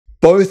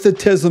Both the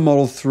Tesla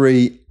Model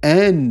 3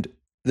 and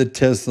the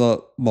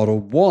Tesla Model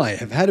Y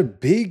have had a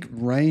big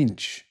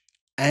range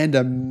and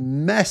a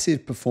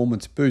massive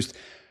performance boost.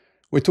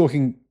 We're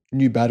talking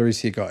new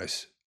batteries here,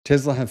 guys.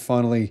 Tesla have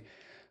finally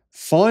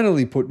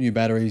put new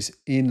batteries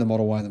in the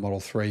Model Y and the Model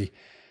 3,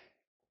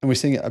 and we're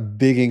seeing a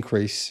big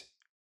increase.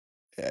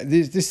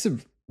 This is a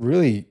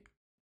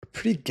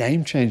pretty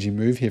game-changing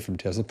move here from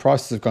Tesla.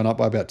 Prices have gone up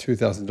by about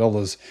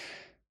 $2,000,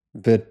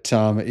 but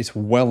it's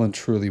well and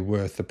truly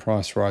worth the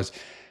price rise.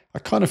 I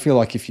kind of feel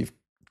like if you've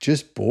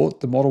just bought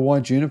the Model Y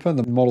Juniper,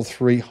 the Model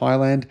 3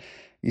 Highland,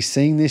 you're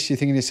seeing this, you're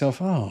thinking to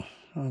yourself, oh,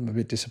 I'm a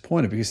bit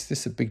disappointed because this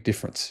is a big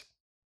difference.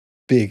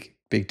 Big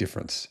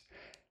difference.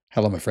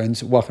 Hello, my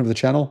friends. Welcome to the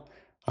channel.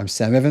 I'm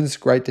Sam Evans.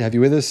 Great to have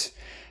you with us.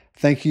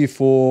 Thank you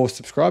for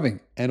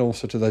subscribing. And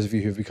also to those of you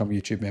who've become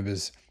YouTube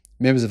members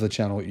of the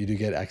channel, you do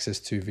get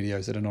access to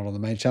videos that are not on the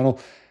main channel.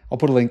 I'll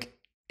put a link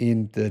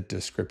in the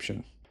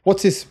description.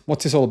 What's this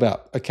all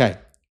about? Okay.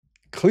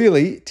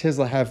 Clearly,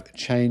 Tesla have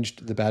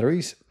changed the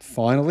batteries,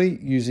 finally,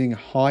 using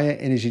higher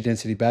energy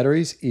density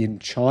batteries in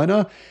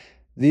China.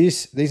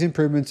 These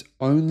improvements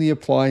only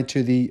apply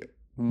to the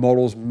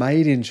models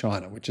made in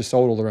China, which are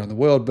sold all around the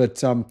world,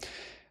 but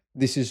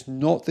this is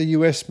not the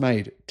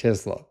US-made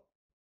Tesla.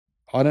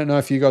 I don't know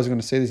if you guys are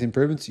going to see these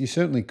improvements. You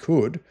certainly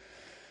could.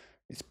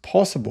 It's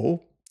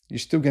possible. You're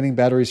still getting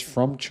batteries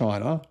from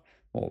China.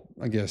 Well,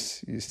 I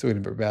guess you're still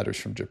getting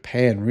batteries from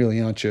Japan, really,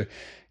 aren't you,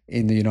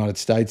 in the United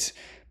States?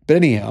 But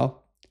anyhow,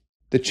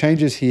 the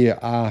changes here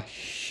are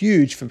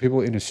huge for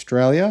people in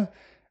Australia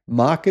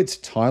markets,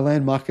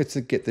 Thailand markets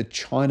that get the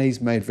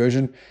Chinese-made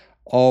version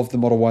of the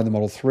Model Y and the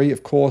Model 3.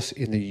 Of course,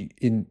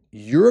 in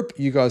Europe,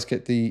 you guys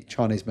get the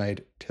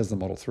Chinese-made Tesla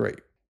Model 3.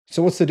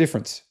 So what's the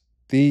difference?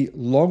 The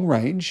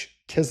long-range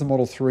Tesla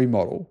Model 3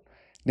 model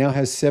now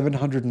has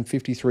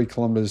 753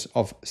 kilometers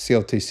of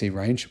CLTC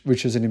range,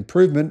 which is an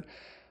improvement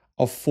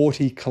of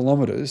 40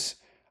 kilometers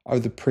over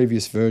the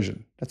previous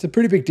version. That's a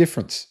pretty big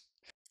difference.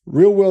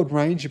 Real world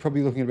range, you're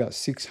probably looking at about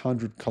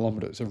 600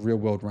 kilometers of real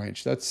world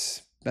range.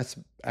 That's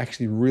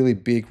actually really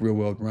big real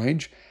world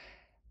range.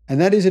 And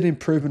that is an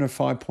improvement of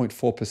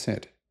 5.4%.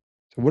 So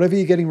whatever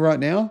you're getting right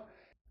now,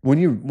 when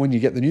you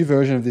get the new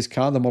version of this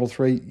car, the Model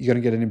 3, you're going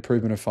to get an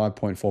improvement of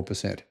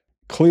 5.4%.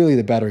 Clearly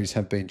the batteries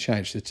have been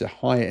changed. It's a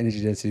higher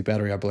energy density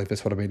battery, I believe.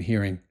 That's what I've been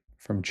hearing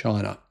from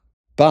China.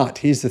 But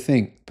here's the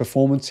thing,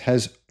 performance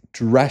has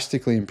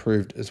drastically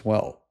improved as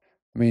well.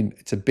 I mean,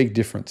 it's a big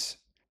difference.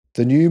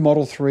 The new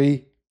Model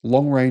 3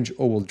 long-range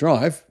all-wheel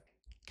drive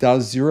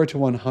does 0 to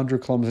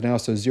 100 kilometers an hour,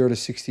 so 0 to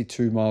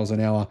 62 miles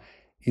an hour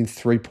in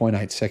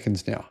 3.8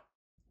 seconds now.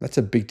 That's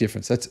a big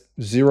difference. That's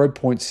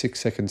 0.6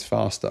 seconds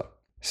faster.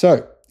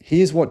 So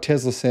here's what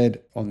Tesla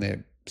said on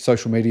their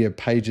social media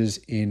pages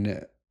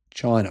in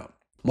China.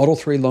 Model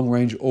 3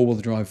 long-range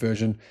all-wheel drive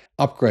version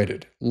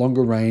upgraded.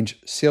 Longer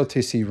range,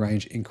 CLTC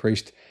range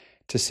increased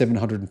to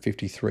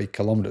 753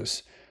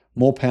 kilometers.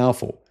 More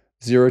powerful.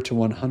 0 to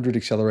 100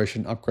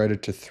 acceleration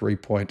upgraded to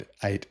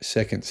 3.8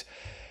 seconds.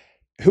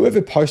 Whoever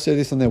posted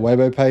this on their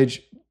Weibo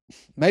page,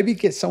 maybe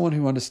get someone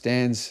who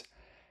understands.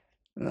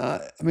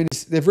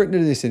 They've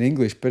written this in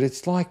English, but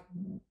it's like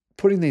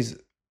putting these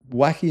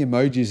wacky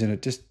emojis in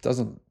it just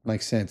doesn't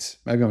make sense.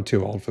 Maybe I'm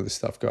too old for this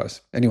stuff,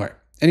 guys. Anyway,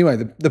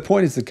 the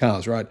point is the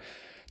cars, right?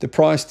 The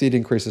price did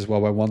increase as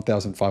well by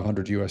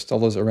 $1,500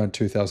 US, around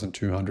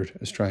 2,200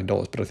 Australian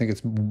dollars, but I think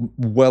it's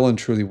well and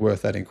truly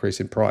worth that increase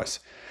in price.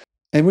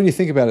 And when you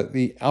think about it,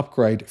 the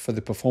upgrade for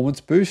the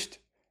performance boost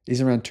is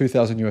around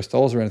 2,000 US,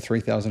 around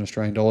 3,000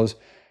 Australian dollars.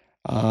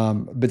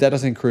 But that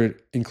doesn't include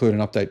an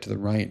update to the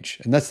range.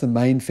 And that's the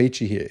main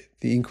feature here,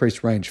 the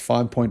increased range,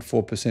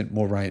 5.4%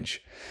 more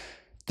range.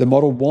 The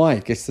Model Y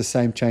gets the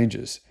same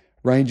changes.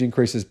 Range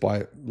increases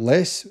by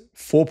less,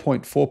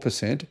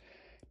 4.4%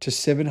 to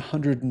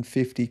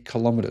 750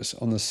 kilometers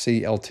on the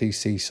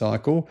CLTC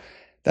cycle.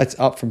 That's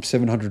up from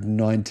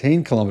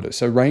 719 kilometers.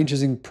 So range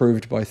has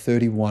improved by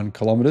 31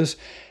 kilometers.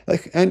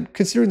 And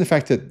considering the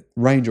fact that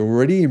range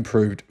already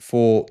improved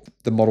for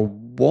the Model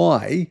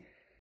Y,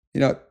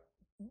 the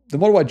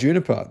Model Y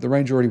Juniper, the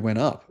range already went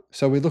up.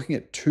 So we're looking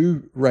at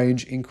 2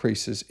 range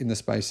increases in the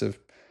space of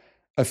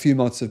a few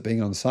months of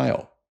being on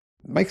sale.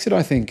 Makes it,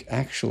 I think,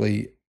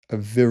 actually a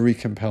very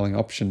compelling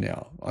option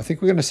now. I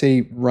think we're going to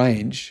see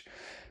range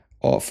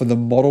for the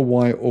Model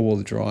Y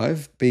all-wheel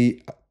drive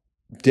be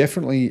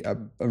definitely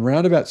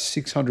around about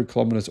 600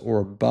 kilometers or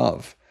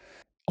above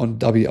on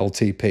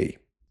WLTP.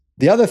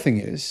 The other thing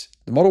is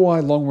the Model Y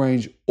long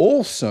range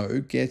also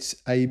gets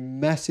a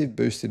massive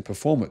boost in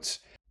performance.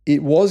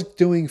 It was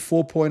doing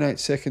 4.8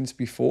 seconds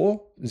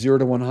before, 0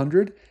 to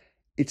 100.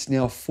 It's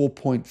now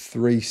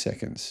 4.3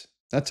 seconds.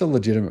 That's a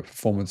legitimate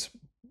performance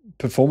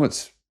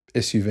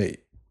SUV.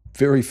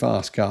 Very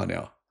fast car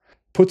now.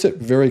 Puts it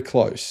very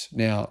close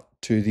now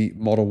to the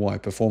Model Y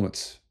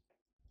performance.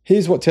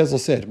 Here's what Tesla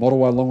said. Model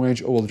Y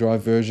long-range all-wheel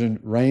drive version.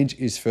 Range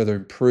is further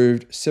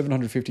improved.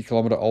 750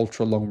 kilometer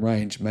ultra-long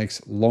range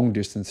makes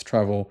long-distance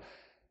travel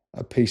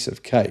a piece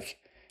of cake.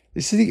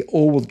 This is the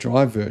all-wheel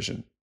drive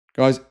version.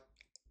 Guys,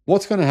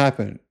 what's going to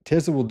happen?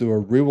 Tesla will do a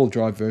rear-wheel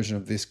drive version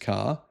of this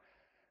car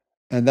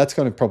And that's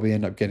going to probably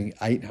end up getting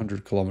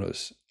 800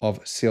 kilometers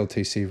of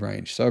CLTC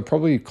range. So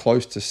probably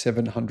close to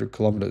 700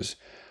 kilometers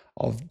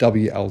of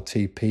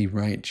WLTP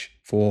range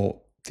for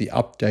the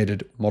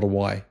updated Model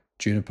Y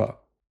Juniper.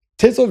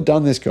 Tesla have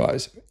done this,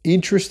 guys.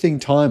 Interesting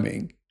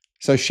timing.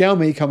 So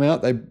Xiaomi come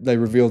out, they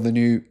revealed the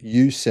new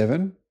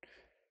U7.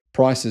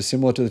 Prices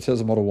similar to the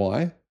Tesla Model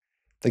Y.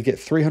 They get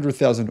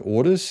 300,000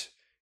 orders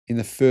in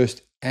the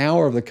first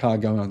hour of the car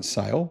going on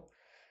sale.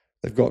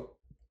 They've got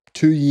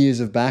 2 years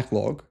of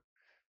backlog.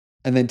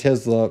 And then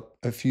Tesla,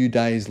 a few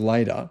days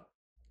later,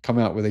 come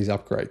out with these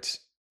upgrades.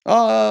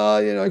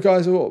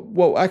 Guys,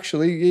 well,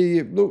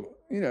 actually, look,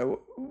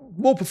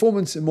 more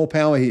performance and more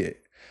power here.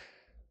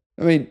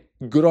 I mean,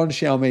 good on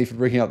Xiaomi for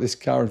bringing out this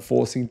car and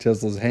forcing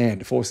Tesla's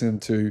hand, forcing them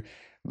to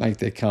make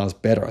their cars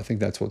better. I think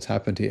that's what's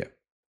happened here.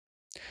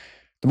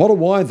 The Model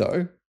Y,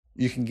 though,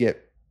 you can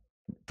get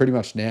pretty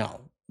much now,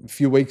 a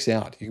few weeks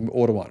out, you can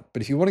order one.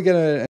 But if you want to get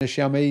a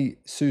Xiaomi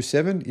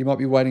SU7, you might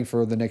be waiting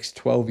for the next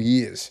 12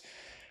 years.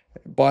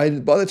 By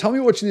the time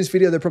you're watching this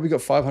video, they've probably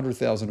got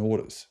 500,000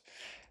 orders.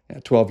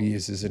 12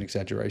 years is an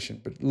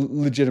exaggeration, but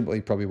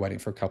legitimately probably waiting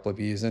for a couple of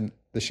years. And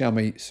the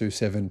Xiaomi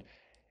SU7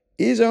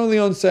 is only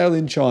on sale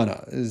in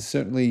China. It is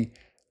certainly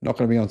not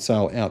going to be on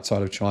sale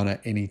outside of China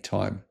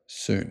anytime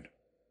soon.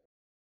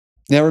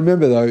 Now,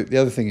 remember, though, the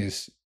other thing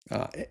is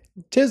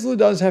Tesla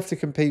does have to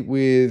compete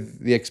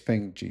with the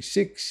Xpeng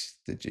G6,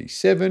 the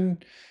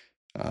G7,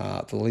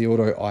 the Li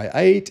Auto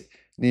i8,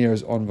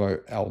 Neo's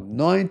Onvo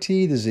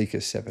L90, the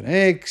Zeekr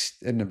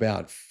 7X, and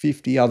about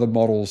 50 other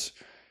models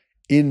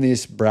in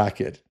this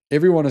bracket.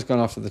 Everyone has gone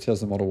after the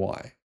Tesla Model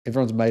Y.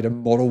 Everyone's made a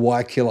Model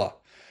Y killer.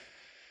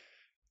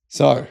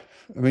 So,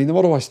 I mean, the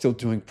Model Y is still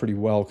doing pretty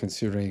well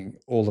considering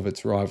all of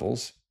its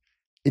rivals.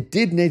 It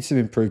did need some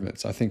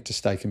improvements, I think, to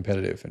stay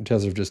competitive, and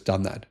Tesla have just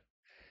done that.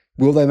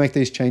 Will they make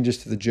these changes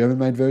to the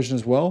German-made version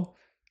as well?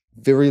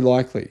 Very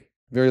likely.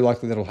 Very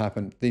likely that'll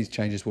happen. These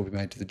changes will be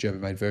made to the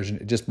German-made version.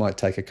 It just might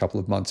take a couple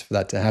of months for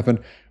that to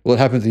happen. Will it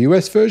happen to the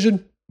US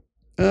version?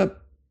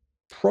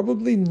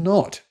 Probably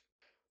not.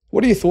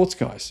 What are your thoughts,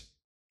 guys?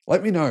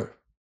 Let me know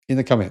in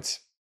the comments.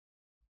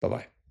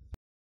 Bye-bye.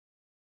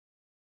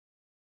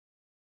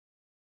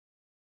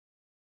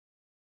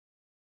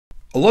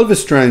 A lot of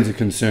Australians are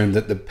concerned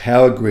that the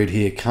power grid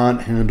here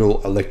can't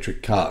handle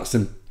electric cars.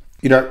 And,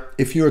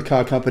 if you're a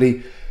car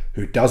company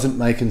who doesn't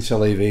make and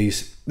sell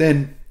EVs,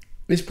 then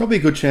there's probably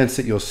a good chance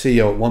that your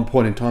CEO at one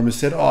point in time has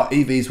said,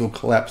 EVs will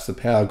collapse the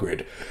power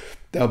grid.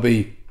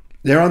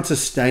 They're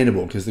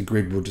unsustainable because the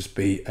grid will just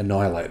be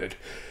annihilated.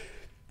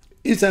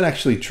 Is that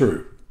actually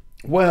true?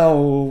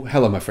 Well,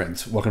 hello, my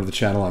friends. Welcome to the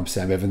channel. I'm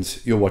Sam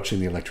Evans. You're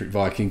watching the Electric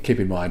Viking. Keep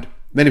in mind,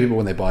 many people,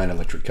 when they buy an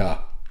electric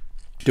car,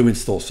 do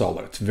install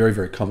solar. It's very,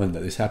 very common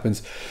that this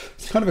happens.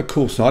 It's kind of a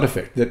cool side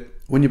effect that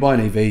when you buy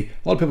an EV, a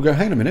lot of people go,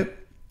 hang on a minute,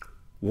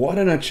 why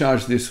don't I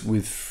charge this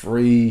with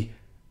free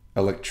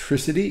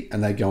electricity?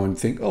 And they go and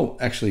think,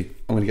 actually,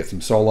 I'm going to get some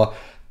solar.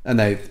 And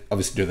they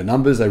obviously do the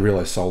numbers. They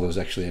realize solar is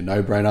actually a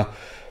no-brainer.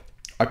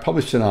 I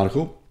published an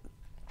article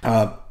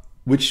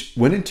which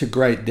went into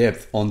great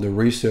depth on the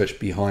research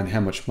behind how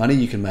much money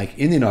you can make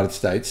in the United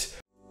States